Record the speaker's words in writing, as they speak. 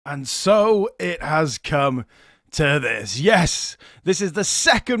And so it has come to this. Yes, this is the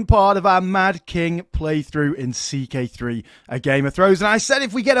second part of our Mad King playthrough in CK3, A Game of Thrones. And I said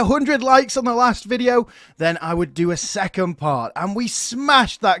if we get 100 likes on the last video, then I would do a second part. And we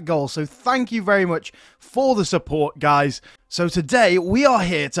smashed that goal. So thank you very much for the support, guys. So today we are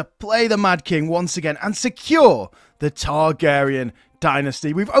here to play the Mad King once again and secure the Targaryen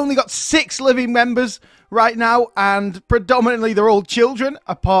dynasty. We've only got 6 living members right now, and predominantly they're all children,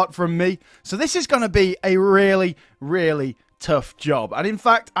 apart from me. So this is going to be a really, really tough job. And in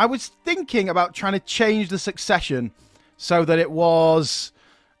fact, I was thinking about trying to change the succession so that it was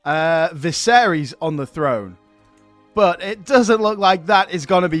Viserys on the throne. But it doesn't look like that is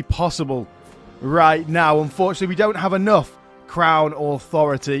going to be possible right now. Unfortunately, we don't have enough crown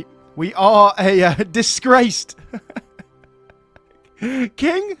authority. We are a disgraced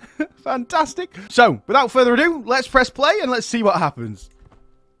king. Fantastic. So, without further ado, let's press play and let's see what happens.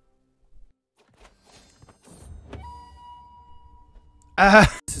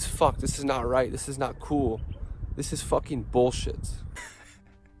 This is fucked. This is not right. This is not cool. This is fucking bullshit.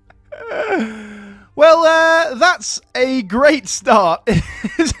 Well, that's a great start,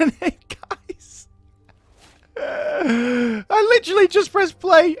 isn't it, guys? I literally just pressed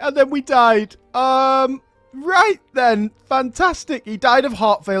play and then we died. Right then, fantastic. He died of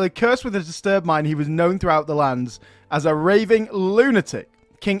heart failure, cursed with a disturbed mind. He was known throughout the lands as a raving lunatic.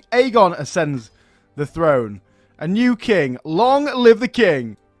 King Aegon ascends the throne. A new king. Long live the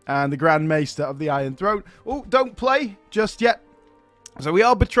king. And the Grand Maester of the Iron Throne. Oh, don't play just yet. So we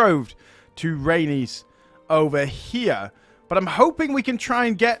are betrothed to Rhaenys over here. But I'm hoping we can try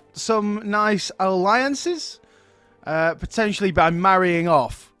and get some nice alliances. Potentially by marrying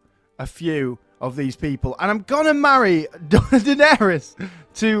off a few of these people. And I'm gonna marry Daenerys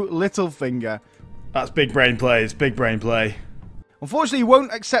to Littlefinger. That's big brain play. It's big brain play. Unfortunately, he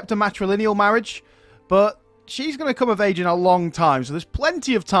won't accept a matrilineal marriage, but she's gonna come of age in a long time, so there's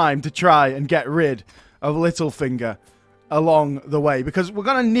plenty of time to try and get rid of Littlefinger along the way, because we're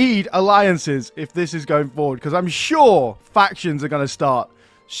gonna need alliances if this is going forward, because I'm sure factions are gonna start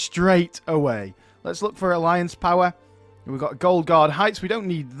straight away. Let's look for alliance power. We've got Gold Guard Heights. We don't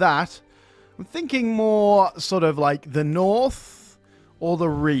need that. I'm thinking more sort of like the North or the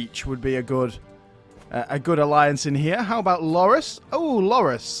Reach would be a good alliance in here. How about Loras? Oh,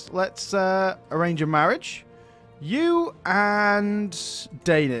 Loras. Let's arrange a marriage. You and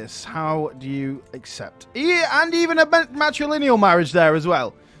Daenerys. How do you accept? Yeah, and even a matrilineal marriage there as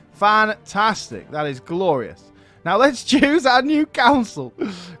well. Fantastic. That is glorious. Now let's choose our new council.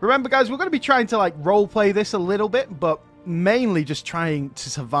 Remember, guys, we're going to be trying to like roleplay this a little bit, but mainly just trying to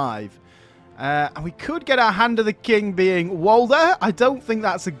survive. And we could get our Hand of the King being Walder. I don't think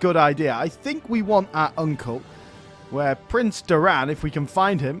that's a good idea. I think we want our uncle, where Prince Doran, if we can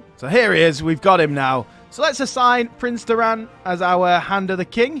find him. So here he is. We've got him now. So let's assign Prince Doran as our Hand of the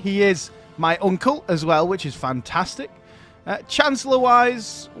King. He is my uncle as well, which is fantastic.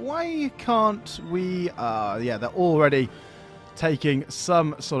 Chancellor-wise, why can't we... yeah, they're already taking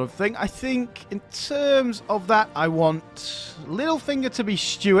some sort of thing. I think in terms of that, I want Littlefinger to be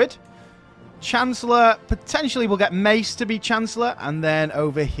steward. Chancellor, potentially we'll get Mace to be Chancellor. And then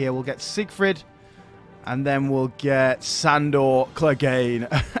over here we'll get Siegfried. And then we'll get Sandor Clegane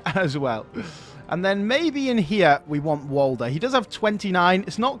as well. And then maybe in here we want Walder. He does have 29.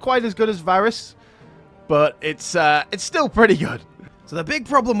 It's not quite as good as Varys, but it's still pretty good. So the big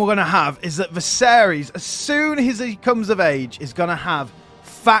problem we're going to have is that Viserys, as soon as he comes of age, is going to have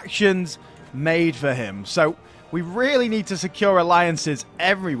factions made for him. So we really need to secure alliances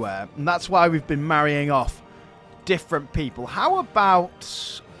everywhere, and that's why we've been marrying off different people. How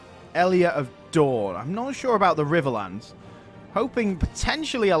about Elia of Dawn? I'm not sure about the Riverlands. Hoping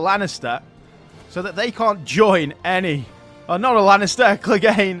potentially a Lannister, so that they can't join any... Oh, not a Lannister,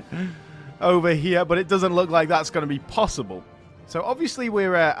 Clegane over here, but it doesn't look like that's going to be possible. So obviously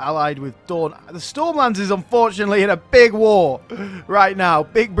we're allied with Dawn. The Stormlands is unfortunately in a big war right now.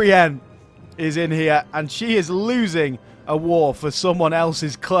 Big Brienne is in here, and she is losing a war for someone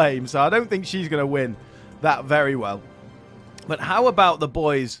else's claim, so I don't think she's going to win that very well. But how about the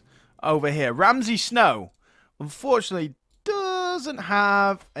boys over here? Ramsay Snow, unfortunately, doesn't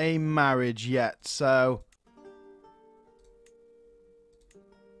have a marriage yet, so...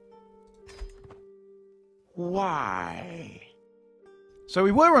 Why? So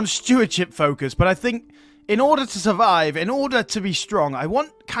we were on stewardship focus, but I think in order to survive, in order to be strong, I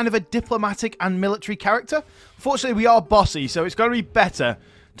want kind of a diplomatic and military character. Fortunately, we are bossy, so it's going to be better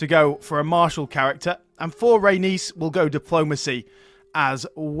to go for a martial character. And for Rhaenys, we'll go diplomacy as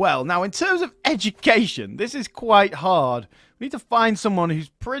well. Now, in terms of education, this is quite hard. We need to find someone who's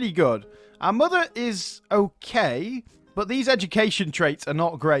pretty good. Our mother is okay, but these education traits are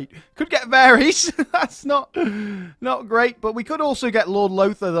not great. Could get Varys. That's not great, but we could also get Lord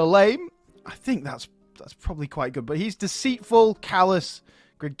Lothar the Lame. I think that's probably quite good, but he's deceitful, callous,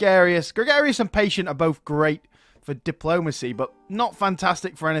 gregarious. Gregarious and patient are both great for diplomacy, but not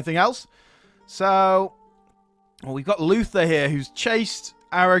fantastic for anything else. So, well, we've got Luther here, who's chaste,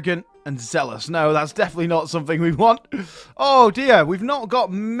 arrogant, and zealous. No, that's definitely not something we want. Oh, dear. We've not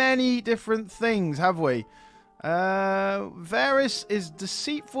got many different things, have we? Varys is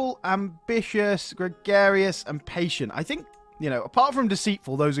deceitful, ambitious, gregarious, and patient. I think, you know, apart from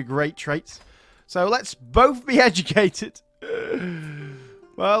deceitful, those are great traits. So let's both be educated.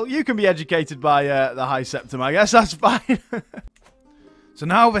 Well, you can be educated by the High Septim, I guess. That's fine. So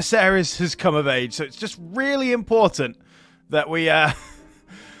now Viserys has come of age. So it's just really important that we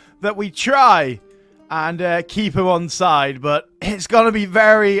try and keep him on side. But it's going to be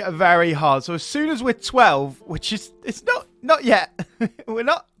very, very hard. So as soon as we're 12, which is, it's not yet. We're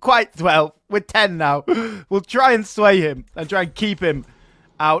not quite 12. We're 10 now. We'll try and sway him and try and keep him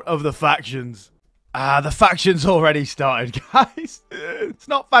out of the factions. The faction's already started, guys. It's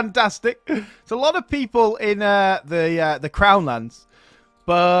not fantastic. It's a lot of people in the Crown Lands.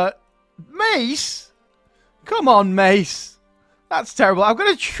 But Mace? Come on, Mace. That's terrible. I'm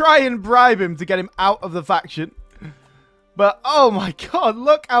going to try and bribe him to get him out of the faction. But, oh my god,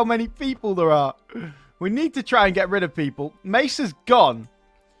 look how many people there are. We need to try and get rid of people. Mace is gone.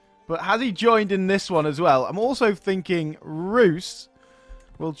 But has he joined in this one as well? I'm also thinking Roose.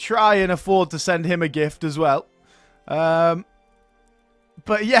 We'll try and afford to send him a gift as well. But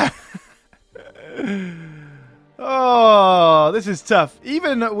yeah. Oh, this is tough.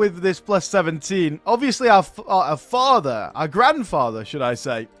 Even with this plus 17, obviously our father, our grandfather, should I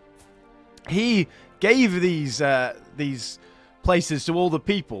say, he gave these places to all the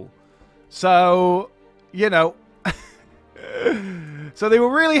people. So, you know, so they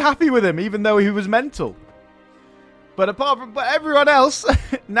were really happy with him, even though he was mental. But apart from everyone else,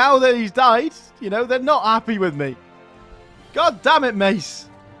 now that he's died, you know, they're not happy with me. God damn it, Mace.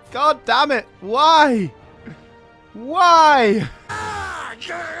 God damn it. Why? Why?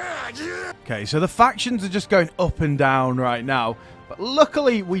 Okay, so the factions are just going up and down right now. But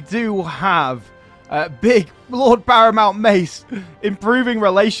luckily, we do have big Lord Paramount Mace improving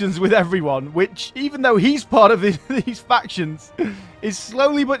relations with everyone, which, even though he's part of these factions, is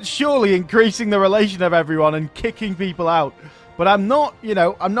slowly but surely increasing the relation of everyone and kicking people out. But I'm not, you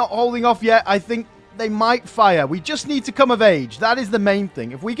know, I'm not holding off yet. I think they might fire. We just need to come of age. That is the main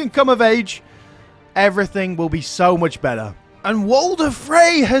thing. If we can come of age, everything will be so much better. And Walder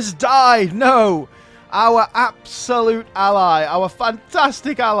Frey has died. No, our absolute ally, our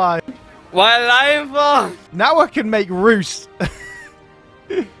fantastic ally. Why now I can make Roose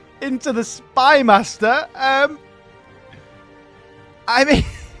into the Spy Master. I mean,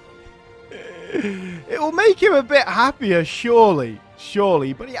 it will make him a bit happier, surely.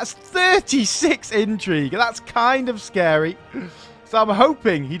 But he has 36 intrigue. That's kind of scary. So I'm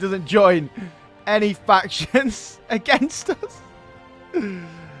hoping he doesn't join any factions against us.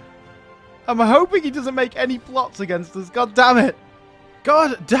 I'm hoping he doesn't make any plots against us. God damn it.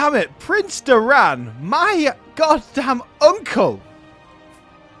 God damn it. Prince Doran, my goddamn uncle.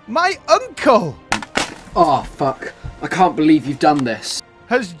 My uncle. Oh, fuck. I can't believe you've done this.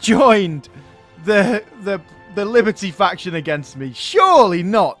 Has joined the Liberty faction against me. Surely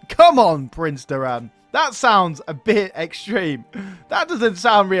not. Come on, Prince Doran. That sounds a bit extreme. That doesn't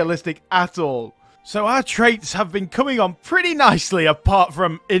sound realistic at all. So our traits have been coming on pretty nicely, apart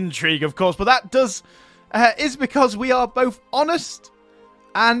from intrigue, of course. But that is because we are both honest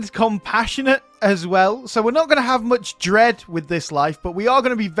and compassionate as well. So we're not going to have much dread with this life, but we are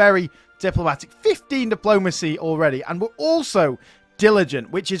going to be very diplomatic. 15 diplomacy already. And we're also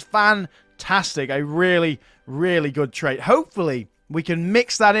diligent, which is fantastic. A really, really good trait. Hopefully, we can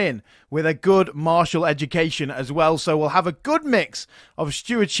mix that in with a good martial education as well. So we'll have a good mix of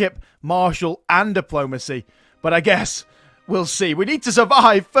stewardship, martial, and diplomacy. But I guess we'll see. We need to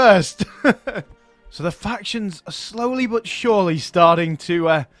survive first. So the factions are slowly but surely starting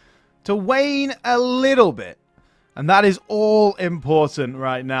to wane a little bit. And that is all important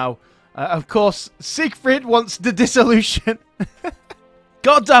right now. Of course, Siegfried wants the dissolution.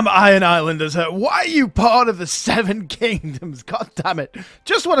 Goddamn Iron Islanders, why are you part of the Seven Kingdoms? God damn it.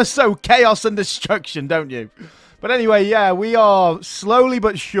 Just want to sow chaos and destruction, don't you? But anyway, yeah, we are slowly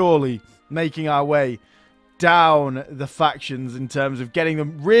but surely making our way down the factions in terms of getting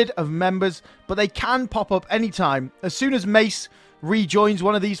them rid of members. But they can pop up anytime. As soon as Mace rejoins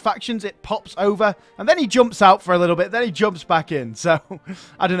one of these factions, it pops over, and then he jumps out for a little bit, then he jumps back in. So,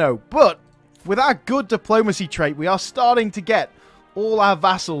 I don't know. But with our good diplomacy trait, we are starting to get all our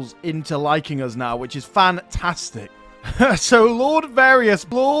vassals into liking us now, which is fantastic. So Lord Varys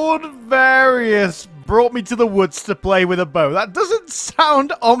brought me to the woods to play with a bow. That doesn't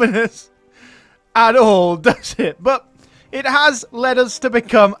sound ominous at all, does it? But it has led us to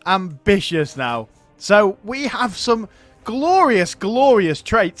become ambitious now. So we have some glorious, glorious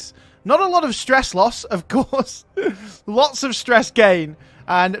traits. Not a lot of stress loss, of course. Lots of stress gain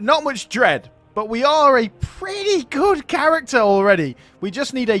and not much dread. But we are a pretty good character already. We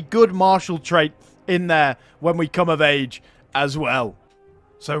just need a good martial trait in there when we come of age as well.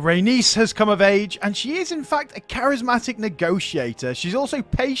 So Rhaenys has come of age, and she is in fact a charismatic negotiator. She's also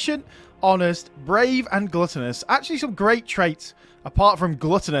patient, honest, brave, and gluttonous. Actually some great traits, apart from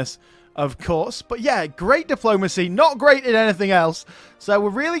gluttonous, of course. But yeah, great diplomacy, not great in anything else. So we're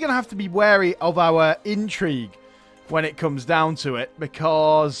really going to have to be wary of our intrigue when it comes down to it,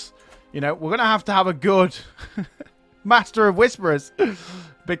 because, you know, we're going to have a good Master of Whisperers.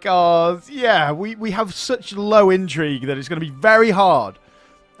 Because, yeah, we have such low intrigue that it's going to be very hard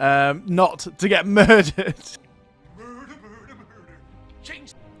not to get murdered.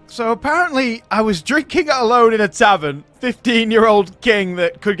 So apparently I was drinking alone in a tavern. 15-year-old king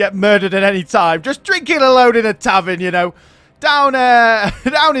that could get murdered at any time. Just drinking alone in a tavern, you know. Down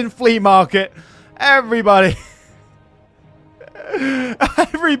in Flea Market. Everybody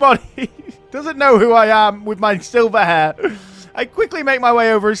doesn't know who I am with my silver hair. I quickly make my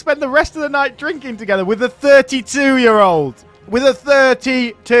way over and spend the rest of the night drinking together with a 32-year-old. With a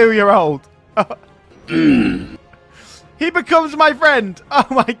 32-year-old. He becomes my friend. Oh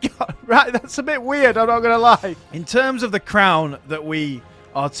my god. Right, that's a bit weird, I'm not going to lie. In terms of the crown that we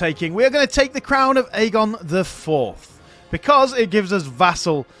are taking, we are going to take the crown of Aegon the Fourth, because it gives us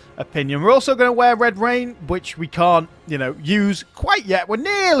vassal opinion. We're also going to wear Red Rain, which we can't, you know, use quite yet. We're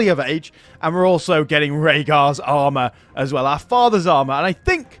nearly of age. And we're also getting Rhaegar's armor as well, our father's armor. And I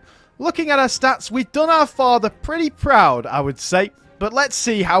think, looking at our stats, we've done our father pretty proud, I would say. But let's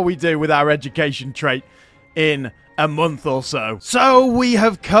see how we do with our education trait in a month or so. So we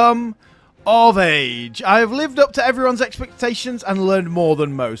have come of age. I have lived up to everyone's expectations and learned more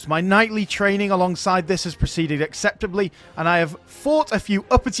than most. My nightly training alongside this has proceeded acceptably, and I have fought a few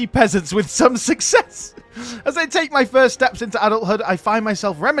uppity peasants with some success. As I take my first steps into adulthood, I find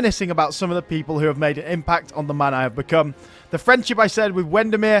myself reminiscing about some of the people who have made an impact on the man I have become. The friendship I shared with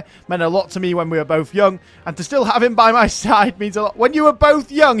Windermere meant a lot to me when we were both young, and to still have him by my side means a lot. When you were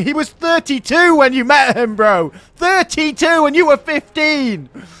both young, he was 32 when you met him, bro. 32 and you were 15.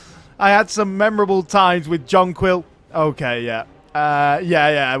 I had some memorable times with Jonquil. Okay, yeah.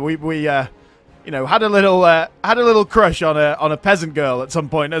 We you know, had a little crush on a peasant girl at some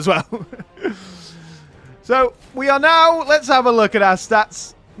point as well. So we are now, let's have a look at our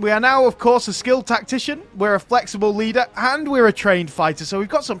stats. We are now, of course, a skilled tactician. We're a flexible leader, and we're a trained fighter. So we've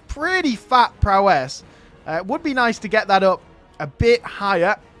got some pretty fat prowess. It would be nice to get that up a bit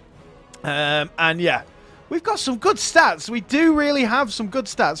higher. And yeah, we've got some good stats. We do really have some good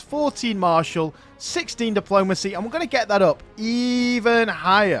stats. 14 martial, 16 diplomacy, and we're going to get that up even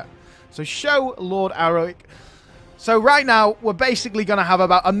higher. So show Lord Aroic. So right now, we're basically going to have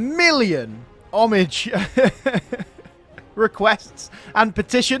about 1 million homage requests and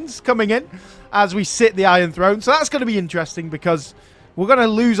petitions coming in as we sit the Iron Throne. So that's going to be interesting, because we're going to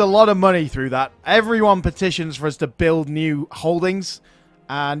lose a lot of money through that. Everyone petitions for us to build new holdings.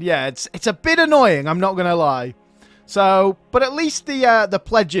 And yeah, it's a bit annoying, I'm not going to lie. So, but at least the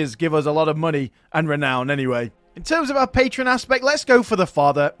pledges give us a lot of money and renown anyway. In terms of our patron aspect, let's go for the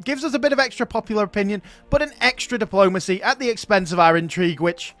father. Gives us a bit of extra popular opinion, but an extra diplomacy at the expense of our intrigue,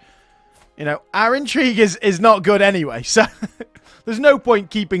 which, you know, our intrigue is not good anyway. So there's no point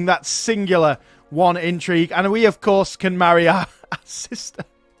keeping that singular one intrigue. And we, of course, can marry our sister.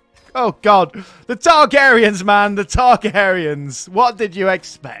 Oh, God. The Targaryens, man. The Targaryens. What did you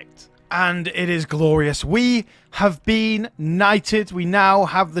expect? And it is glorious. We have been knighted. We now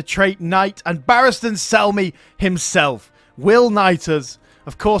have the trait Knight. And Barristan Selmy himself will knight us.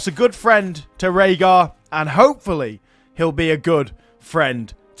 Of course, a good friend to Rhaegar. And hopefully, he'll be a good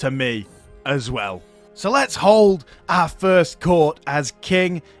friend to me as well. So let's hold our first court as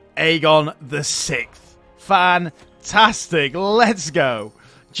King Aegon VI. Fantastic. Let's go.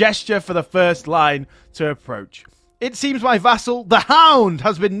 Gesture for the first line to approach. It seems my vassal, the Hound,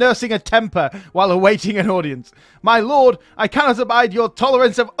 has been nursing a temper while awaiting an audience. My lord, I cannot abide your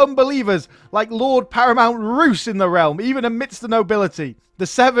tolerance of unbelievers like Lord Paramount Roose in the realm, even amidst the nobility. The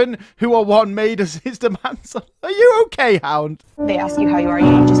 7 who are one made as his demands. Are you okay, Hound? They ask you how you are,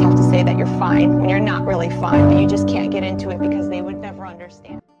 you just have to say that you're fine when you're not really fine, but you just can't get into it because they would never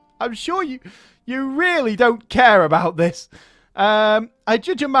understand. I'm sure you really don't care about this. I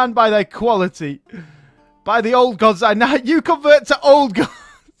judge a man by their quality. By the old gods, you convert to old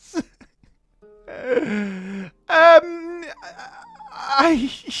gods. I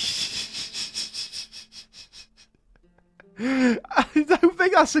don't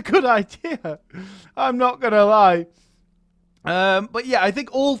think that's a good idea. I'm not going to lie. But yeah, I think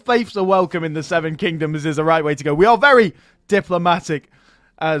all faiths are welcome in the 7 Kingdoms is the right way to go. We are very diplomatic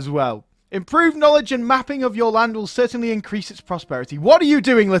as well. Improved knowledge and mapping of your land will certainly increase its prosperity. What are you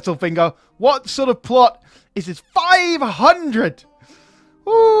doing, Littlefinger? What sort of plot is this? 500!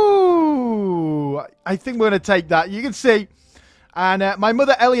 Ooh! I think we're going to take that. You can see. And my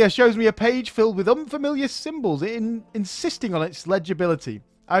mother Elia shows me a page filled with unfamiliar symbols, insisting on its legibility.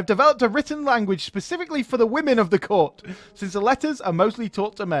 I've developed a written language specifically for the women of the court, since the letters are mostly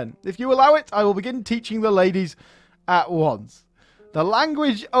taught to men. If you allow it, I will begin teaching the ladies at once. The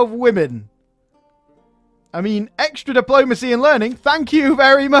language of women. I mean, extra diplomacy and learning. Thank you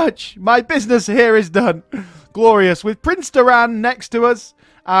very much. My business here is done. Glorious. With Prince Doran next to us,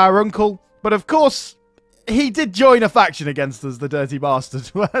 our uncle. But of course, he did join a faction against us, the dirty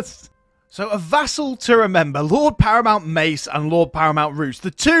bastard. So a vassal to remember. Lord Paramount Mace and Lord Paramount Roose.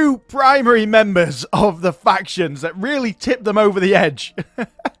 The 2 primary members of the factions that really tipped them over the edge.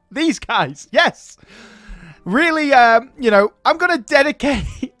 These guys. Yes. Really, you know, I'm going to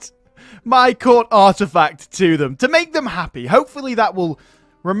dedicate my court artifact to them to make them happy. Hopefully that will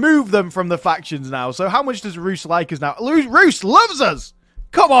remove them from the factions now. So how much does Roose like us now? Roose loves us!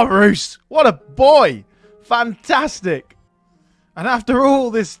 Come on, Roose! What a boy! Fantastic! And after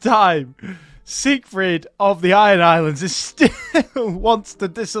all this time, Siegfried of the Iron Islands is still wants to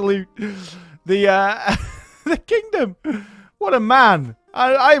dissolute the the kingdom. What a man!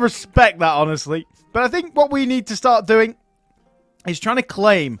 I respect that, honestly. But I think what we need to start doing is trying to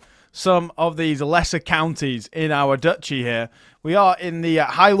claim some of these lesser counties in our duchy here. We are in the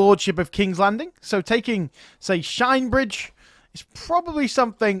High Lordship of King's Landing. So taking, say, Shinebridge is probably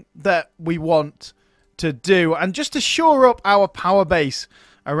something that we want to do. And just to shore up our power base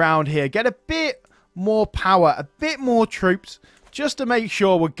around here. Get a bit more power, a bit more troops, just to make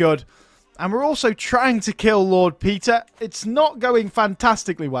sure we're good. And we're also trying to kill Lord Peter. It's not going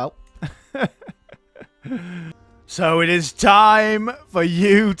fantastically well. So it is time for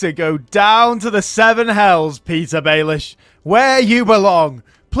you to go down to the 7 hells, Peter Baelish, where you belong.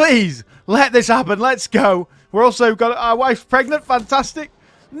 Please, let this happen. Let's go. We're also got our wife's pregnant. Fantastic.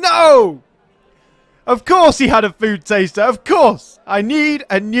 No! Of course he had a food taster. Of course. I need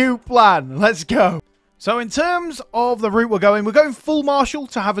a new plan. Let's go. So in terms of the route we're going full martial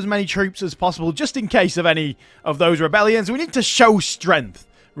to have as many troops as possible, just in case of any of those rebellions. We need to show strength.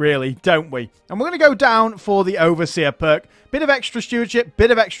 Really, don't we? And we're going to go down for the Overseer perk. Bit of extra stewardship,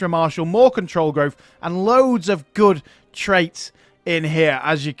 bit of extra martial, more control growth, and loads of good traits in here,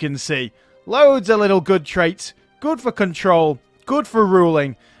 as you can see. Loads of little good traits. Good for control, good for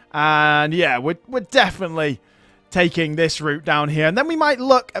ruling. And yeah, we're definitely taking this route down here. And then we might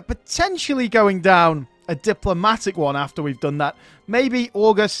look at potentially going down a diplomatic one after we've done that. Maybe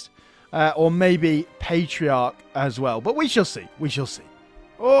August, or maybe Patriarch as well. But we shall see, we shall see.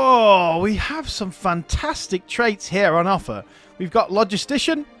 Oh, we have some fantastic traits here on offer. We've got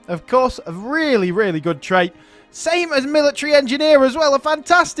Logistician, of course, a really, really good trait. Same as Military Engineer as well, a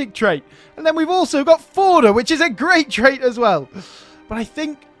fantastic trait. And then we've also got Forder, which is a great trait as well. But I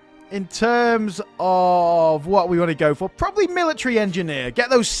think in terms of what we want to go for, probably Military Engineer.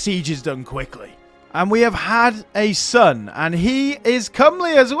 Get those sieges done quickly. And we have had a son, and he is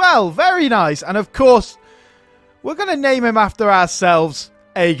comely as well. Very nice. And of course, we're going to name him after ourselves.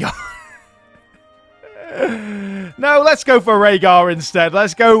 Aegon. No, let's go for Rhaegar instead.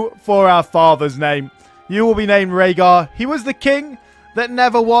 Let's go for our father's name. You will be named Rhaegar. He was the king that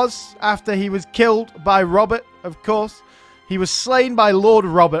never was after he was killed by Robert, of course. He was slain by Lord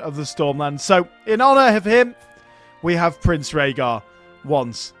Robert of the Stormlands. So, in honor of him, we have Prince Rhaegar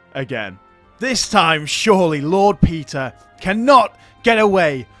once again. This time, surely Lord Peter cannot get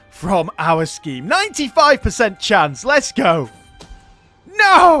away from our scheme. 95% chance. Let's go.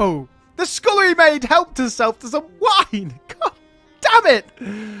 No! The scullery maid helped herself to some wine. God damn it!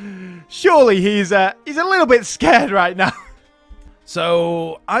 Surely he's a little bit scared right now.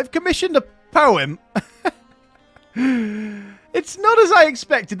 So I've commissioned a poem. It's not as I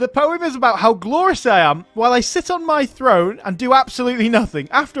expected. The poem is about how glorious I am while I sit on my throne and do absolutely nothing.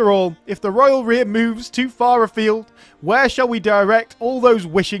 After all, if the royal rear moves too far afield, where shall we direct all those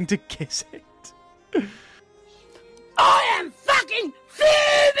wishing to kiss it? I am fucking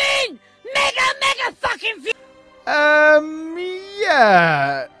fuming! Mega fucking fuming!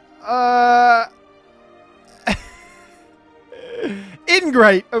 Yeah.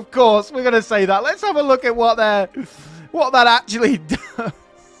 Ingrate, of course. We're going to say that. Let's have a look at what that actually does.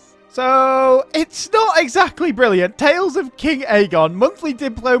 So, it's not exactly brilliant. Tales of King Aegon, monthly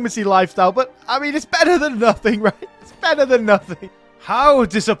diplomacy lifestyle, but, I mean, it's better than nothing, right? It's better than nothing. How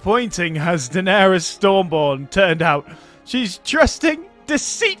disappointing has Daenerys Stormborn turned out? She's trusting,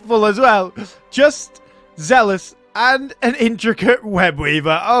 deceitful as well, just zealous, and an intricate web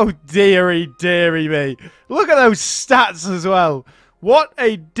weaver. Oh, dearie me. Look at those stats as well. What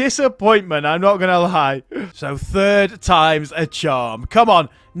a disappointment, I'm not going to lie. So, third time's a charm. Come on,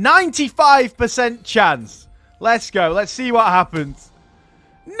 95% chance. Let's go. Let's see what happens.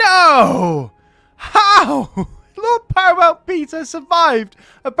 No! How? Lord Paramount Peter survived,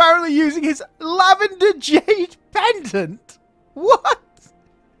 apparently using his lavender jade pendant. What?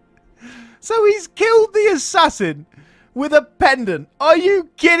 So he's killed the assassin with a pendant. Are you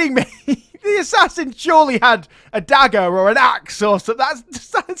kidding me? The assassin surely had a dagger or an axe or something.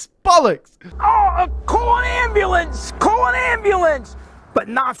 That's bollocks. Oh, call an ambulance! Call an ambulance! But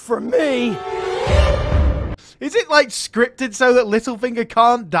not for me. Is it like scripted so that Littlefinger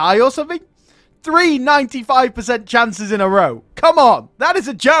can't die or something? 3 95% chances in a row. Come on, that is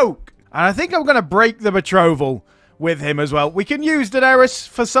a joke. And I think I'm going to break the betrothal with him as well. We can use Daenerys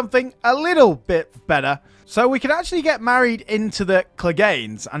for something a little bit better. So we can actually get married into the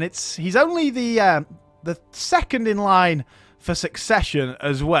Cleganes, and he's only the second in line for succession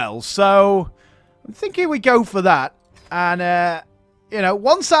as well. So I'm thinking we go for that. And you know,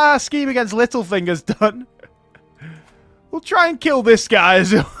 once our scheme against Littlefinger's done, we'll try and kill this guy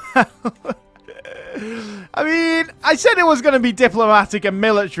as well. I mean, I said it was going to be diplomatic and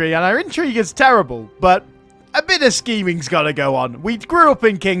military, and our intrigue is terrible, but a bit of scheming's got to go on. We grew up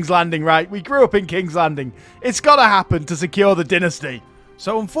in King's Landing, right? We grew up in King's Landing. It's got to happen to secure the dynasty.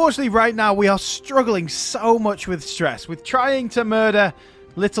 So unfortunately, right now, we are struggling so much with stress. With trying to murder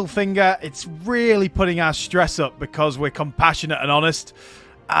Littlefinger, it's really putting our stress up because we're compassionate and honest.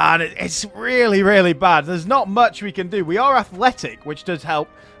 And it's really, really bad. There's not much we can do. We are athletic, which does help.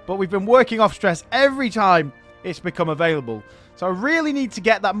 But we've been working off stress every time it's become available. So I really need to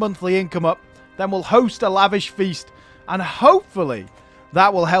get that monthly income up. Then we'll host a lavish feast. And hopefully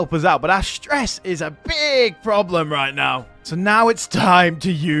that will help us out. But our stress is a big problem right now. So now it's time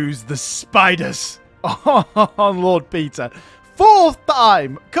to use the spiders on Lord Peter. 4th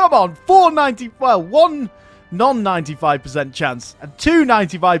time. Come on. 490. Well, 1 non-95% chance. And 2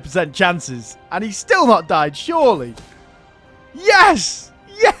 95% chances. And he's still not died, surely. Yes!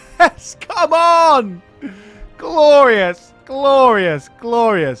 Yes! Come on! Glorious! Glorious!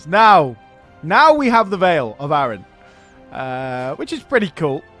 Glorious! Now we have the Veil of Aaron. Which is pretty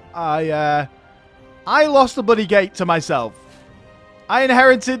cool. I lost the bloody gate to myself. I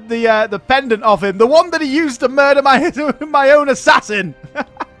inherited the pendant of him. The one that he used to murder my own assassin.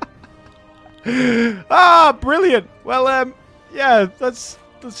 Ah, brilliant. Well, yeah, let's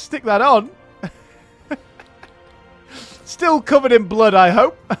stick that on. Still covered in blood, I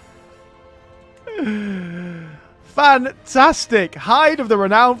hope. Fantastic. Hide of the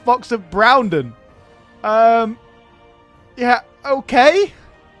renowned Fox of Browndon. Yeah, okay.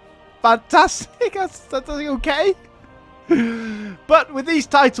 Fantastic. That's okay. But with these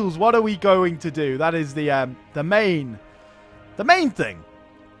titles, what are we going to do? That is the main thing.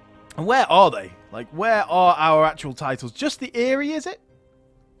 And where are they? Like, where are our actual titles? Just the Eyrie, is it?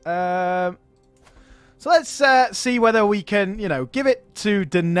 So let's see whether we can, you know, give it to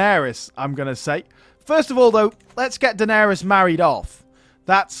Daenerys, I'm going to say. First of all, though, let's get Daenerys married off.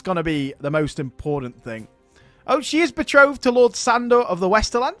 That's going to be the most important thing. Oh, she is betrothed to Lord Sandor of the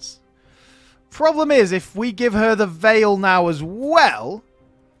Westerlands. Problem is, if we give her the veil now as well,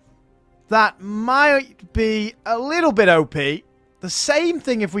 that might be a little bit OP. The same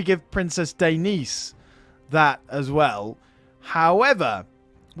thing if we give Princess Daenys that as well. However,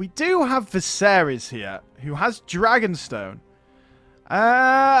 we do have Viserys here, who has Dragonstone.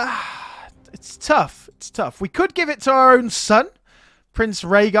 It's tough. It's tough. We could give it to our own son, Prince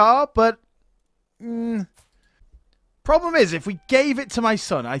Rhaegar, but problem is, if we gave it to my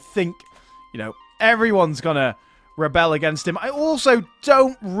son, I think, you know, everyone's gonna rebel against him. I also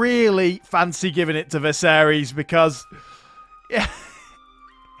don't really fancy giving it to Viserys because, yeah,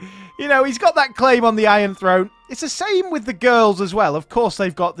 You know, he's got that claim on the Iron Throne. It's the same with the girls as well. Of course,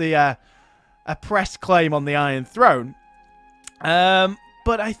 they've got the oppressed claim on the Iron Throne. But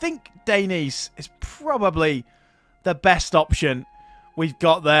I think Daenerys is probably the best option we've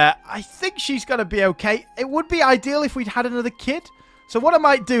got there. I think she's going to be okay. It would be ideal if we'd had another kid. So what I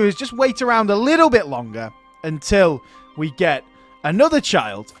might do is just wait around a little bit longer until we get another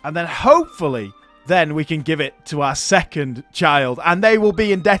child. And then hopefully then we can give it to our second child. And they will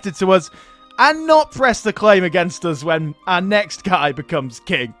be indebted to us and not press the claim against us when our next guy becomes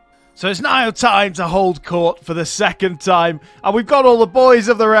king. So it's now time to hold court for the second time. And we've got all the boys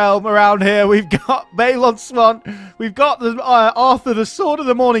of the realm around here. We've got Balon Swan. We've got the, Arthur, the Sword of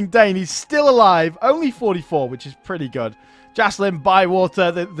the Morning Dane. He's still alive. Only 44, which is pretty good. Jacelyn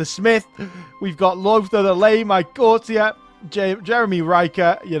Bywater, the Smith. We've got Lothar the Lame, my courtier. Jeremy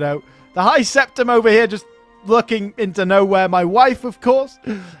Riker, you know. The High Septum over here just looking into nowhere. My wife, of course.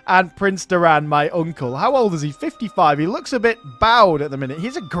 And Prince Doran, my uncle. How old is he? 55. He looks a bit bowed at the minute.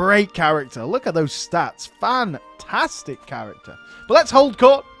 He's a great character. Look at those stats. Fantastic character. But let's hold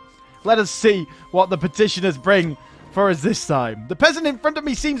court. Let us see what the petitioners bring for us this time. The peasant in front of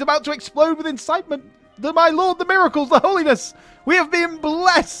me seems about to explode with incitement. My lord, the miracles, the holiness. We have been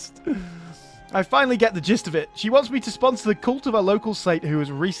blessed. I finally get the gist of it. She wants me to sponsor the cult of a local saint who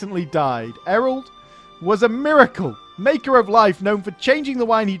has recently died. Errol was a miracle, maker of life, known for changing the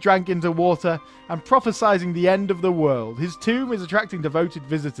wine he drank into water and prophesizing the end of the world. His tomb is attracting devoted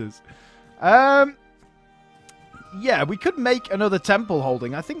visitors. Yeah, we could make another temple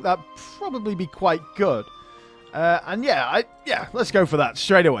holding. I think that'd probably be quite good. And yeah, let's go for that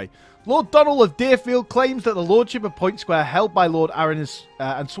straight away. Lord Donald of Deerfield claims that the lordship of Point Square held by Lord Arryn is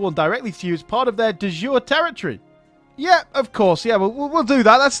and sworn directly to you as part of their de jure territory. Yeah, of course. Yeah, we'll do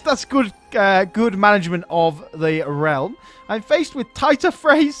that. That's good good management of the realm. I'm faced with tighter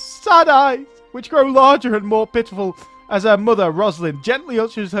Frey's sad eyes, which grow larger and more pitiful as her mother, Rosalind, gently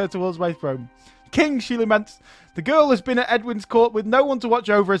ushers her towards my throne. King, she laments, the girl has been at Edwin's court with no one to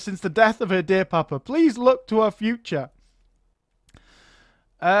watch over her since the death of her dear papa. Please look to her future.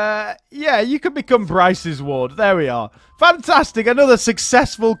 Yeah, you can become Bryce's ward. There we are. Fantastic. Another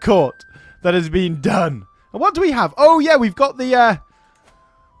successful court that has been done. And what do we have? Oh, yeah, we've got the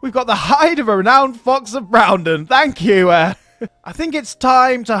hide of a renowned fox of Browndon. Thank you. I think it's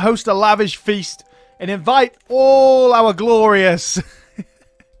time to host a lavish feast and invite all our glorious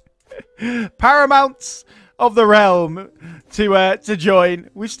paramounts of the realm to join.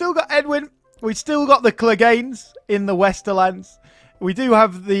 We've still got Edwin. We've still got the Cleganes in the Westerlands. We do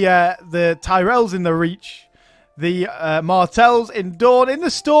have the Tyrells in the Reach, the Martells in Dawn. In the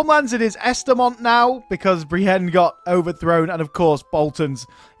Stormlands, it is Estermont now because Brienne got overthrown, and of course Bolton's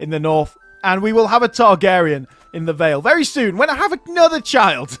in the north. And we will have a Targaryen in the Vale very soon when I have another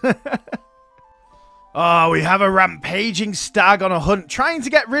child. Oh, we have a rampaging stag on a hunt, trying to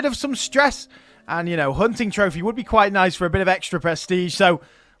get rid of some stress. And, you know, hunting trophy would be quite nice for a bit of extra prestige. So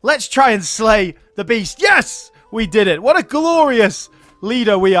let's try and slay the beast. Yes! We did it. What a glorious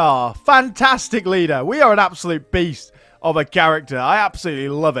leader we are. Fantastic leader. We are an absolute beast of a character. I absolutely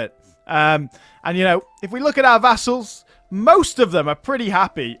love it. And, you know, if we look at our vassals, most of them are pretty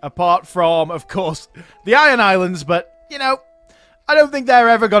happy, apart from, of course, the Iron Islands. But, you know, I don't think they're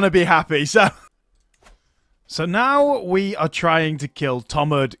ever going to be happy. So now we are trying to kill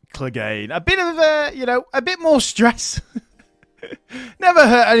Tomud Clegane. A bit of, you know, a bit more stress. Never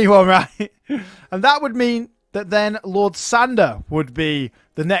hurt anyone, right? And that would mean that then Lord Sander would be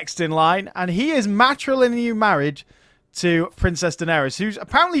the next in line. And he is matrilineal marriage to Princess Daenerys, who's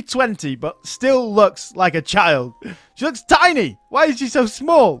apparently 20, but still looks like a child. She looks tiny. Why is she so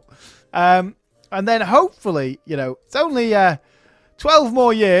small? And then hopefully, you know, it's only 12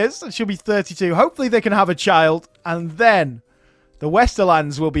 more years, and she'll be 32. Hopefully they can have a child, and then the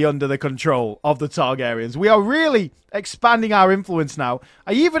Westerlands will be under the control of the Targaryens. We are really expanding our influence now.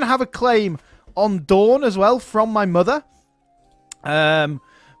 I even have a claim on Dawn as well from my mother.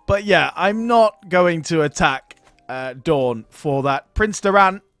 But yeah, I'm not going to attack Dawn for that. Prince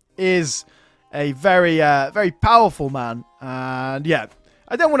Doran is a very, very powerful man. And yeah,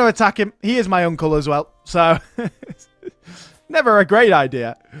 I don't want to attack him. He is my uncle as well. So, never a great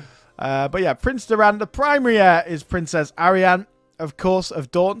idea. But yeah, Prince Doran, the primary heir is Princess Arianne, of course,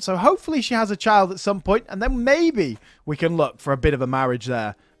 of Dawn. So hopefully she has a child at some point. And then maybe we can look for a bit of a marriage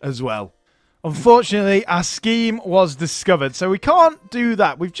there as well. Unfortunately, our scheme was discovered, so we can't do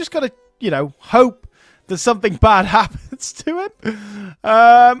that. We've just got to, you know, hope that something bad happens to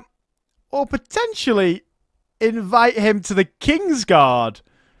him. Or potentially invite him to the Kingsguard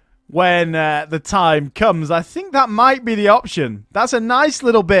when the time comes. I think that might be the option. That's a nice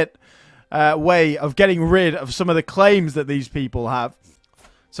little bit way of getting rid of some of the claims that these people have.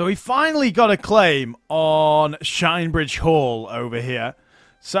 So we finally got a claim on Shinebridge Hall over here.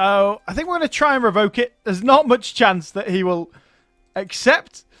 So I think we're going to try and revoke it. There's not much chance that he will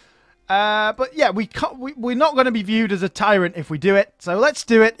accept. But yeah, we're not going to be viewed as a tyrant if we do it. So let's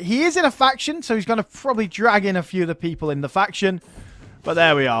do it. He is in a faction, so he's going to probably drag in a few of the people in the faction. But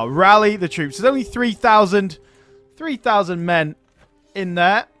there we are. Rally the troops. There's only 3,000 men in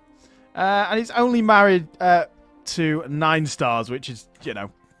there. And he's only married to 9 stars, which is, you know,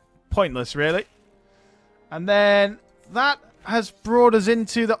 pointless, really. And then that has brought us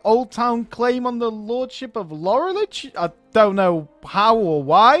into the Old Town claim on the Lordship of Laurelage. I don't know how or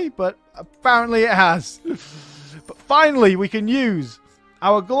why, but apparently it has. But finally, we can use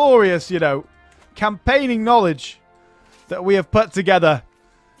our glorious, you know, campaigning knowledge that we have put together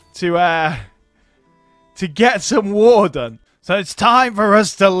to get some war done. So it's time for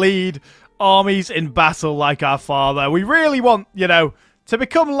us to lead armies in battle like our father. We really want, you know, to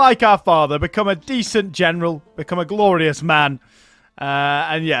become like our father, become a decent general, become a glorious man.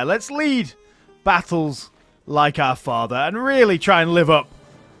 And yeah, let's lead battles like our father and really try and live up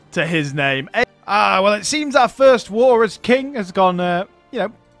to his name. Well, it seems our first war as king has gone, you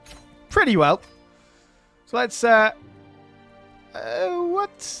know, pretty well. So let's,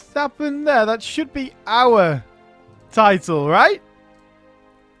 what's happened there? That should be our title, right?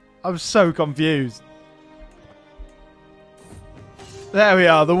 I'm so confused. There we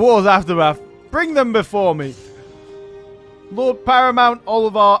are, the war's aftermath. Bring them before me. Lord Paramount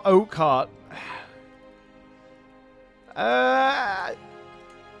Oliver Oakhart. I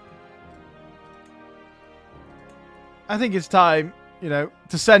think it's time, you know,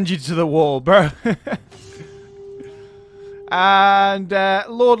 to send you to the wall, bro. And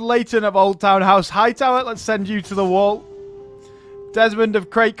Lord Leighton of Old Town House Hightower, let's send you to the wall. Desmond of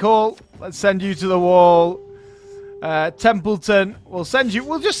Crake Hall, let's send you to the wall. Templeton, we'll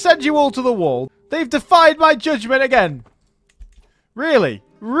just send you all to the wall. They've defied my judgment again. Really?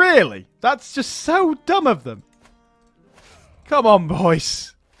 Really? That's just so dumb of them. Come on,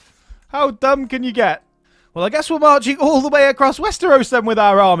 boys. How dumb can you get? Well, I guess we're marching all the way across Westeros then with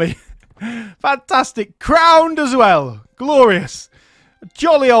our army. Fantastic. Crowned as well. Glorious. A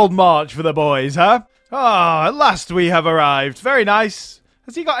jolly old march for the boys, huh? Ah, at last we have arrived. Very nice.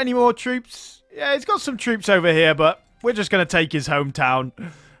 Has he got any more troops? Yeah, he's got some troops over here, but we're just going to take his hometown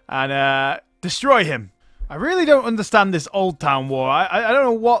and destroy him. I really don't understand this Old Town War. I don't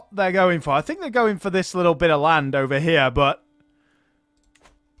know what they're going for. I think they're going for this little bit of land over here, but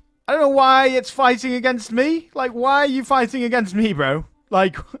I don't know why it's fighting against me. Like, why are you fighting against me, bro?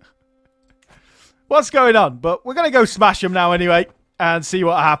 Like, what's going on? But we're going to go smash them now anyway and see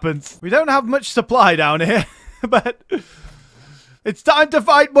what happens. We don't have much supply down here, but it's time to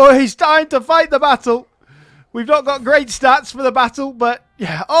fight, boys. Time to fight the battle. We've not got great stats for the battle, but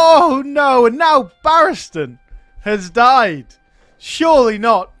yeah. Oh, no. And now Barristan has died. Surely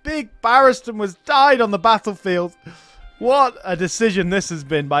not. Big Barristan was died on the battlefield. What a decision this has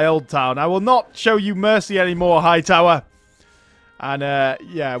been by Old Town. I will not show you mercy anymore, Hightower. And,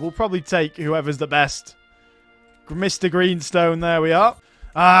 yeah, we'll probably take whoever's the best. Mr. Greenstone, there we are.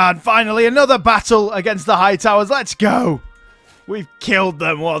 And finally, another battle against the Hightowers. Let's go. We've killed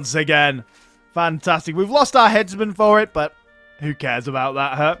them once again. Fantastic. We've lost our headsman for it, but who cares about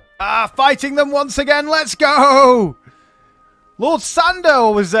that, huh? Fighting them once again. Let's go. Lord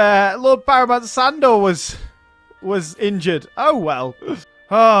Sandor was, Lord Paramount Sandor was injured. Oh, well.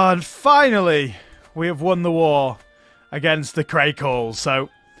 Oh, and finally, we have won the war against the Crake Hall. So,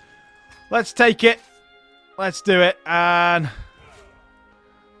 let's take it. Let's do it. And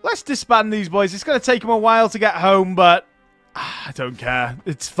let's disband these boys. It's going to take them a while to get home, but I don't care.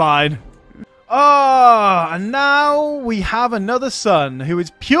 It's fine. Oh, and now we have another son who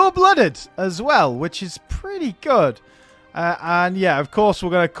is pure-blooded as well, which is pretty good. And yeah, of course,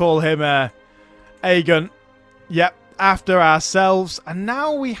 we're going to call him Aegon. Yep, after ourselves. And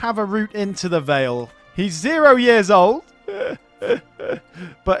now we have a route into the Vale. He's 0 years old.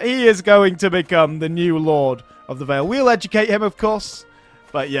 But he is going to become the new Lord of the Vale. We'll educate him, of course.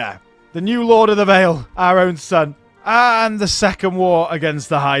 But yeah, the new Lord of the Vale, our own son. And the second war against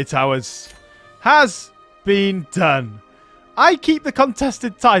the Hightowers has been done. I keep the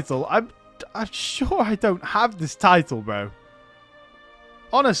contested title. I'm sure I don't have this title, bro.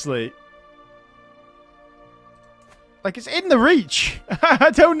 Honestly. Like, it's in the reach. I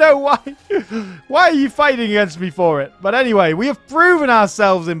don't know why. Why are you fighting against me for it? But anyway, we have proven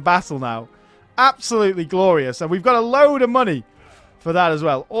ourselves in battle now. Absolutely glorious. And we've got a load of money for that as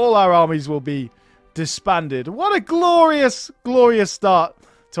well. All our armies will be disbanded. What a glorious, glorious start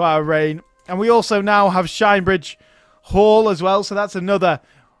to our reign. And we also now have Shinebridge Hall as well. So that's another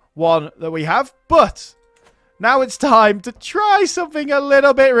one that we have. But now it's time to try something a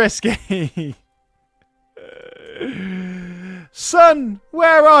little bit risky. Son,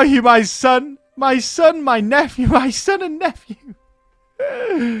 where are you, my son? My son, my nephew, my son and nephew.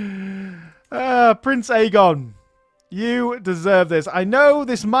 Prince Aegon, you deserve this. I know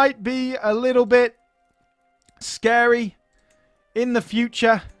this might be a little bit scary in the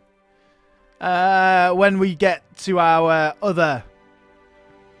future when we get to our other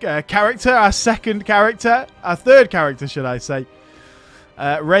character, our second character, our third character, should I say,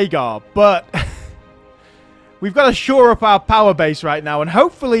 Rhaegar. But we've got to shore up our power base right now, and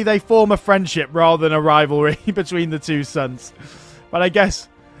hopefully they form a friendship rather than a rivalry between the two sons. But I guess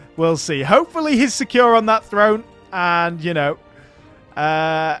we'll see. Hopefully he's secure on that throne, and, you know,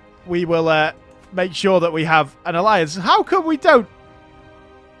 we will make sure that we have an alliance. How come we don't?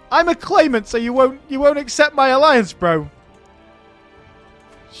 I'm a claimant, so you won't accept my alliance, bro.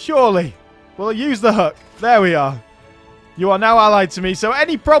 Surely. We'll use the hook. There we are. You are now allied to me, so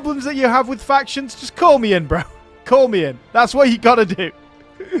any problems that you have with factions, just call me in, bro. Call me in. That's what you gotta do.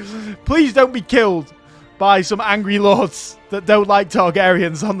 Please don't be killed by some angry lords that don't like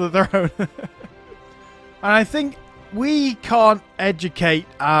Targaryens on the throne. And I think we can't educate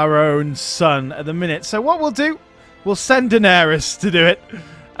our own son at the minute. So what we'll do, we'll send Daenerys to do it.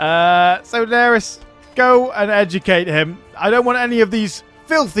 So Daenerys, go and educate him. I don't want any of these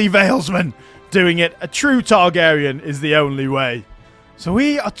filthy Valesmen doing it. A true Targaryen is the only way. So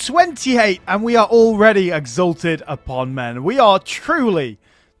we are 28 and we are already exalted upon men. We are truly,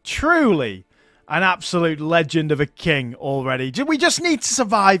 truly an absolute legend of a king already. We just need to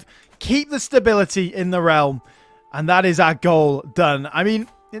survive, keep the stability in the realm, and that is our goal done. I mean,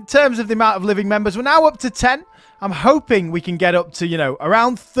 in terms of the amount of living members, we're now up to 10. I'm hoping we can get up to, you know,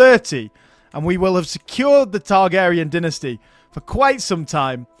 around 30, and we will have secured the Targaryen dynasty for quite some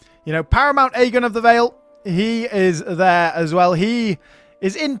time. You know, Paramount Aegon of the Vale, he is there as well. He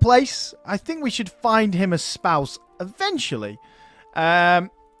is in place. I think we should find him a spouse eventually. But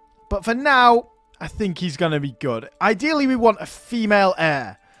for now, I think he's going to be good. Ideally, we want a female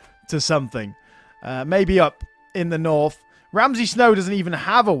heir to something. Maybe up in the north. Ramsay Snow doesn't even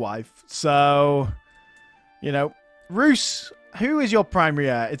have a wife. So, you know, Roose, who is your primary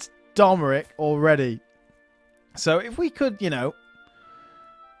heir? It's Domeric already. So if we could, you know,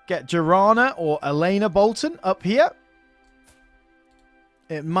 get Jorana or Elena Bolton up here,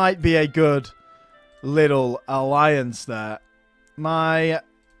 it might be a good little alliance there. My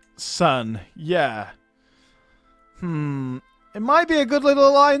son, yeah. It might be a good little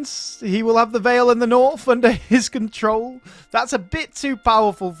alliance. He will have the Vale in the north under his control. That's a bit too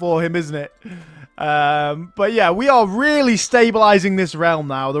powerful for him, isn't it? But yeah, we are really stabilizing this realm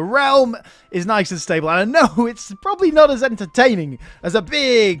now. The realm is nice and stable. And I know it's probably not as entertaining as a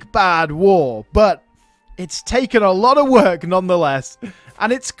big, bad war, but it's taken a lot of work nonetheless.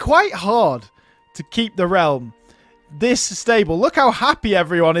 And it's quite hard to keep the realm this stable. Look how happy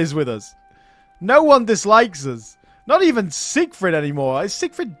everyone is with us. No one dislikes us. Not even Siegfried anymore.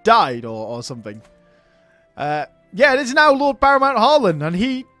 Siegfried died or something. Yeah, it is now Lord Paramount Harlan, and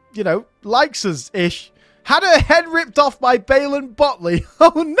he, you know, likes us-ish. Had her head ripped off by Balon Botley.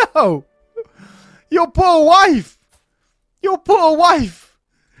 Oh, no. Your poor wife. Your poor wife.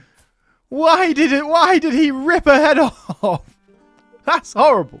 Why did he rip her head off? That's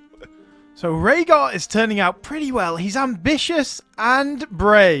horrible. So Rhaegar is turning out pretty well. He's ambitious and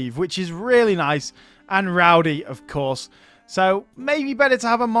brave, which is really nice. And rowdy, of course. So maybe better to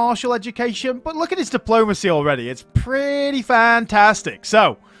have a martial education. But look at his diplomacy already. It's pretty fantastic.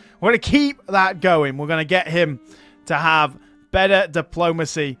 So we're going to keep that going. We're going to get him to have better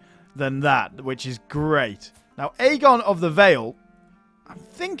diplomacy than that, which is great. Now, Aegon of the Vale, I'm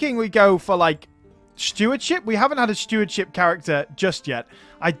thinking we go for, like, stewardship. We haven't had a stewardship character just yet.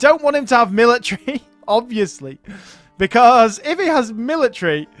 I don't want him to have military, obviously. Because if he has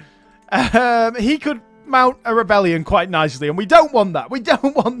military, he could mount a rebellion quite nicely. And we don't want that. We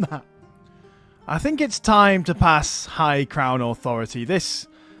don't want that. I think it's time to pass High Crown Authority. This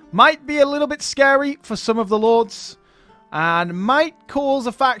might be a little bit scary for some of the lords. And might cause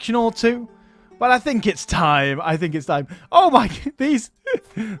a faction or two. But I think it's time. I think it's time. Oh my,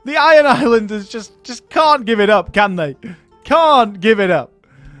 the Iron Islanders just can't give it up, can they? Can't give it up.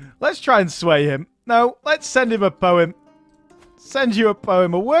 Let's try and sway him. No, let's send him a poem. Send you a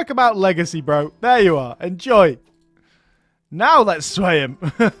poem. A work about legacy, bro. There you are. Enjoy. Now let's sway him.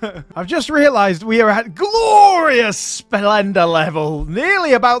 I've just realized we are at glorious splendor level.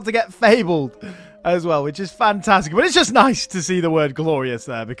 Nearly about to get fabled as well, which is fantastic. But it's just nice to see the word glorious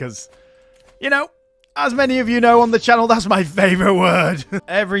there because, You know, as many of you know on the channel, that's my favourite word.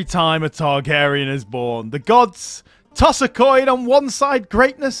 Every time a Targaryen is born, the gods toss a coin, on one side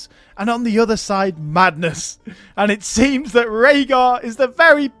greatness and on the other side madness. And it seems that Rhaegar is the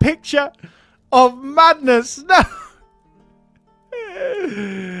very picture of madness. No.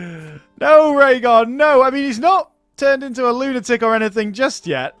 No, Rhaegar, no. I mean, he's not turned into a lunatic or anything just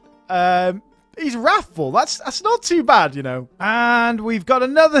yet. He's wrathful. That's not too bad, you know. And we've got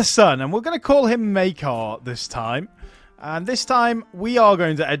another son, and we're going to call him Maekar this time. And this time, we are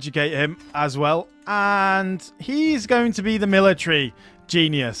going to educate him as well. And he's going to be the military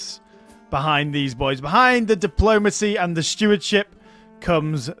genius behind these boys. Behind the diplomacy and the stewardship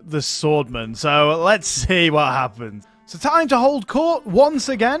comes the swordman. So let's see what happens. So time to hold court once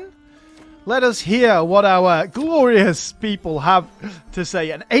again. Let us hear what our glorious people have to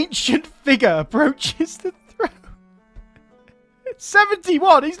say. An ancient figure approaches the throne.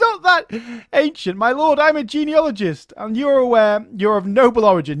 71. He's not that ancient. My lord, I'm a genealogist, and you're aware you're of noble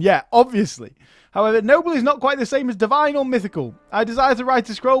origin. Yeah, obviously. However, noble is not quite the same as divine or mythical. I desire to write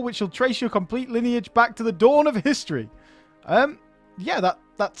a scroll which shall trace your complete lineage back to the dawn of history. Yeah,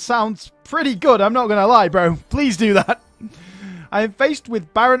 that sounds pretty good. I'm not going to lie, bro. Please do that. I am faced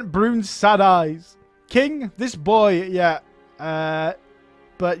with Baron Brune's sad eyes. King, this boy, yeah.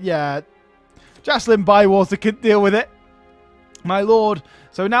 But yeah, Jacelyn Bywater can deal with it. My lord.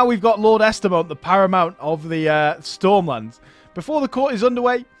 So now we've got Lord Estamont, the paramount of the Stormlands. Before the court is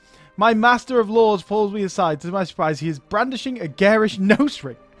underway, my master of laws pulls me aside. To my surprise, he is brandishing a garish nose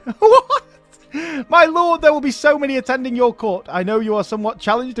ring. What? My lord, there will be so many attending your court. I know you are somewhat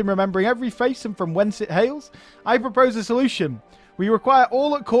challenged in remembering every face and from whence it hails. I propose a solution. We require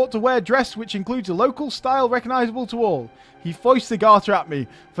all at court to wear dress which includes a local style recognizable to all. He foists the garter at me.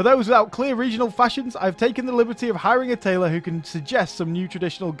 For those without clear regional fashions, I've taken the liberty of hiring a tailor who can suggest some new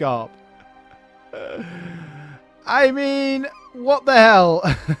traditional garb. I mean, what the hell?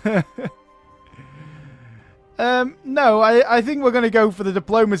 No, I think we're going to go for the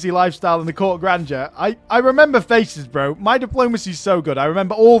diplomacy lifestyle and the court grandeur. I remember faces, bro. My diplomacy's so good. I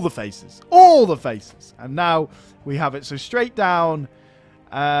remember all the faces. All the faces. And now we have it. So straight down.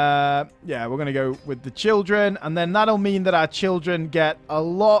 Yeah, we're going to go with the children. And then that'll mean that our children get a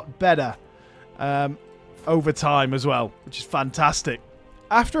lot better over time as well, which is fantastic.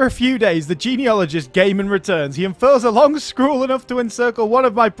 After a few days, the genealogist Gaiman returns. He unfurls a long scroll enough to encircle one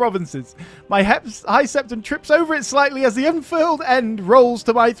of my provinces. My high septum trips over it slightly as the unfurled end rolls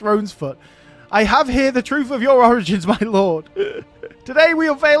to my throne's foot. I have here the truth of your origins, my lord. Today we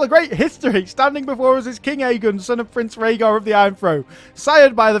unveil a great history. Standing before us is King Aegon, son of Prince Rhaegar of the Iron Throne,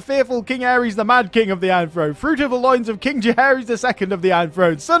 sired by the fearful King Aerys, the Mad King of the Iron Throne, fruit of the loins of King Jaehaerys II of the Iron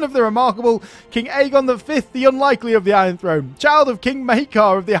Throne, son of the remarkable King Aegon V, the Unlikely of the Iron Throne, child of King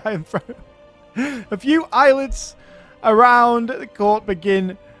Maekar of the Iron Throne. A few eyelids around the court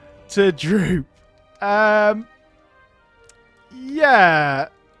begin to droop. Yeah.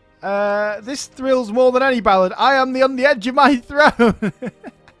 This thrills more than any ballad. I am on the edge of my throne.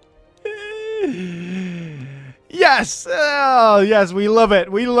 Yes. Oh, yes, we love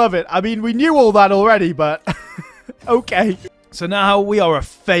it. We love it. I mean, we knew all that already, but okay. So now we are a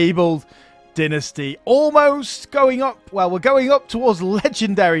fabled dynasty. Almost going up. Well, we're going up towards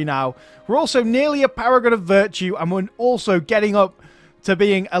legendary now. We're also nearly a paragon of virtue, and we're also getting up to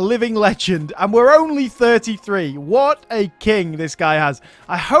being a living legend, and we're only 33. What a king this guy has.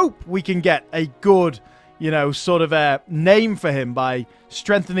 I hope we can get a good, you know, sort of a name for him by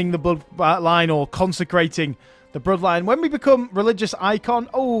strengthening the bloodline or consecrating the bloodline. When we become religious icon,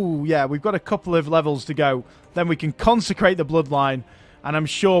 oh yeah, we've got a couple of levels to go. Then we can consecrate the bloodline, and I'm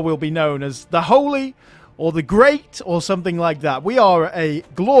sure we'll be known as the Holy or the Great or something like that. We are a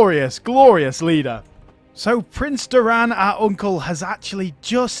glorious, glorious leader. So, Prince Doran, our uncle, has actually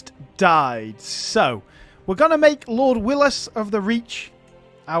just died. So, we're going to make Lord Willis of the Reach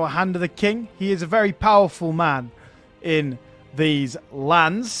our Hand of the King. He is a very powerful man in these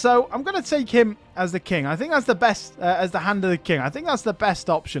lands. So, I'm going to take him as the king. I think that's the best, as the Hand of the King. I think that's the best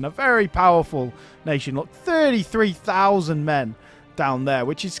option. A very powerful nation. Look, 33,000 men down there,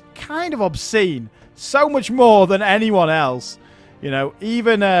 which is kind of obscene. So much more than anyone else. You know,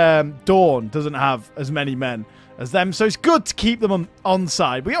 even Dawn doesn't have as many men as them, so it's good to keep them on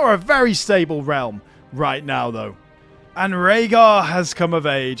side. We are a very stable realm right now, though. And Rhaegar has come of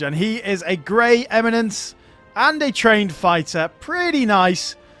age, and he is a grey eminence and a trained fighter. Pretty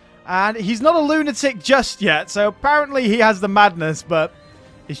nice. And he's not a lunatic just yet, so apparently he has the madness, but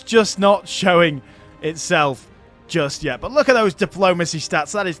it's just not showing itself just yet. But look at those diplomacy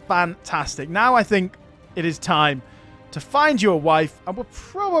stats. That is fantastic. Now I think it is time to find you a wife. And we'll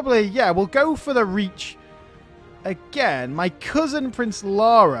probably, yeah, we'll go for the Reach again. My cousin, Prince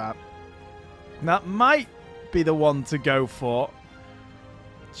Lara, that might be the one to go for.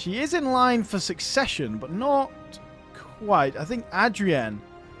 She is in line for succession, but not quite. I think Adrienne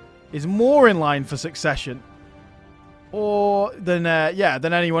is more in line for succession than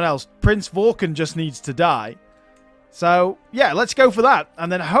anyone else. Prince Vorkon just needs to die. So, yeah, let's go for that. And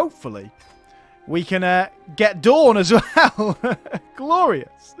then hopefully we can get Dawn as well.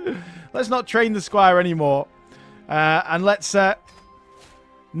 Glorious. Let's not train the squire anymore. And let's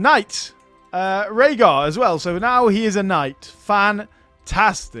knight Rhaegar as well. So now he is a knight.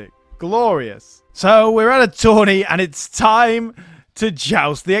 Fantastic. Glorious. So we're at a tourney and it's time to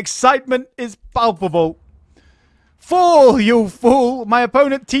joust. The excitement is palpable. Fall, you fool! My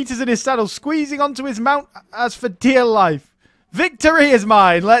opponent teeters in his saddle, squeezing onto his mount as for dear life. Victory is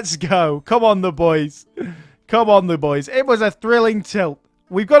mine. Let's go. Come on, the boys. Come on, the boys. It was a thrilling tilt.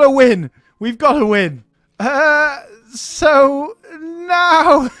 We've got to win. We've got to win. So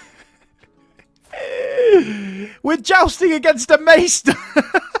now we're jousting against a maester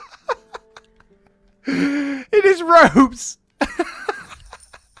in his robes.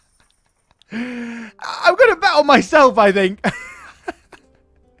 I'm going to bet on myself, I think.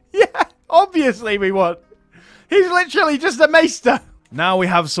 Yeah, obviously we won. He's literally just a maester. Now we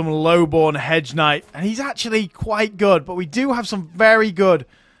have some lowborn hedge knight, and he's actually quite good, but we do have some very good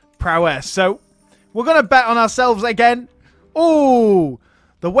prowess. So we're going to bet on ourselves again. Oh,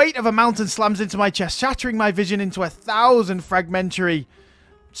 the weight of a mountain slams into my chest, shattering my vision into 1,000 fragmentary.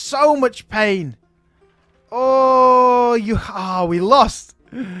 So much pain. Oh, we lost.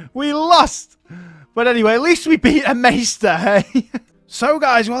 We lost. But anyway, at least we beat a maester, hey? So,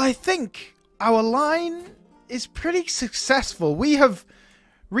 guys, well, I think our line is pretty successful. We have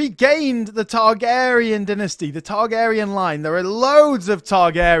regained the Targaryen dynasty, the Targaryen line. There are loads of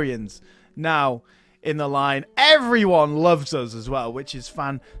Targaryens now in the line. Everyone loves us as well, which is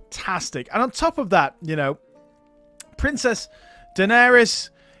fantastic. And on top of that, you know, Princess Daenerys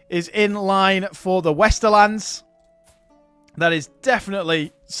is in line for the Westerlands. That is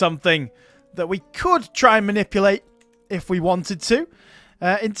definitely something that we could try and manipulate if we wanted to.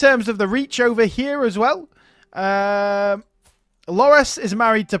 In terms of the reach over here as well, Loras is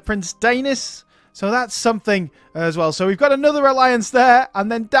married to Prince Daenerys, so that's something as well. So we've got another alliance there, and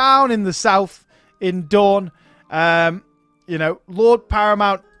then down in the south in Dawn, you know, Lord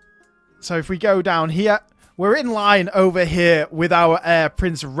Paramount. So if we go down here, we're in line over here with our heir,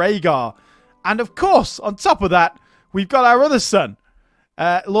 Prince Rhaegar. And of course, on top of that, we've got our other son,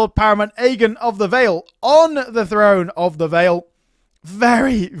 Lord Paramount Aegon of the Vale, on the throne of the Vale.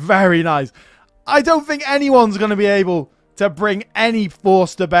 Very, very nice. I don't think anyone's going to be able to bring any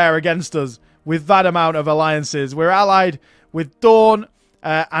force to bear against us with that amount of alliances. We're allied with Dawn,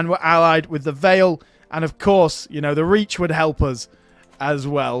 and we're allied with the Vale. And of course, you know, the Reach would help us as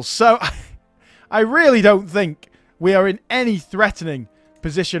well. So I really don't think we are in any threatening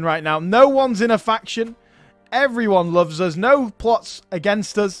position right now. No one's in a faction. Everyone loves us. No plots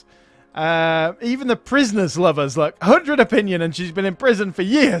against us. Even the prisoners love us. Look, 100 opinion, and she's been in prison for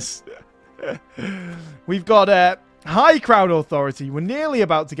years. We've got high crown authority. We're nearly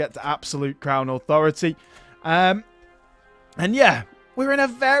about to get to absolute crown authority. And yeah, we're in a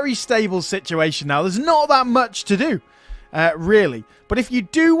very stable situation now. There's not that much to do, really. But if you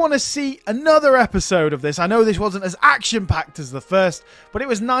do want to see another episode of this, I know this wasn't as action-packed as the first, but it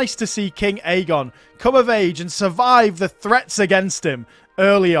was nice to see King Aegon come of age and survive the threats against him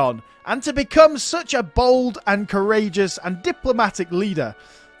early on, and to become such a bold and courageous and diplomatic leader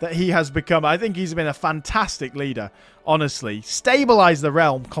that he has become. I think he's been a fantastic leader, honestly. Stabilize the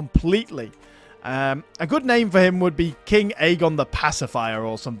realm completely. A good name for him would be King Aegon the Pacifier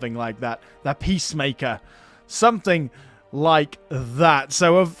or something like that. The Peacemaker. Something like that.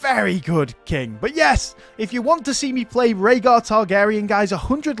 So a very good king. But yes, if you want to see me play Rhaegar Targaryen, guys,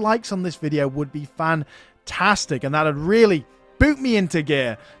 100 likes on this video would be fantastic. And that would really boot me into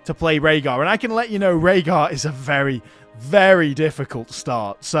gear to play Rhaegar. And I can let you know Rhaegar is a very, very difficult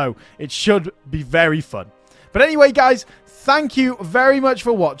start. So it should be very fun. But anyway, guys, thank you very much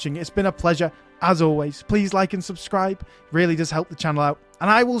for watching. It's been a pleasure. As always, please like and subscribe. It really does help the channel out. And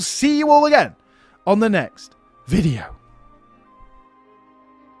I will see you all again on the next video.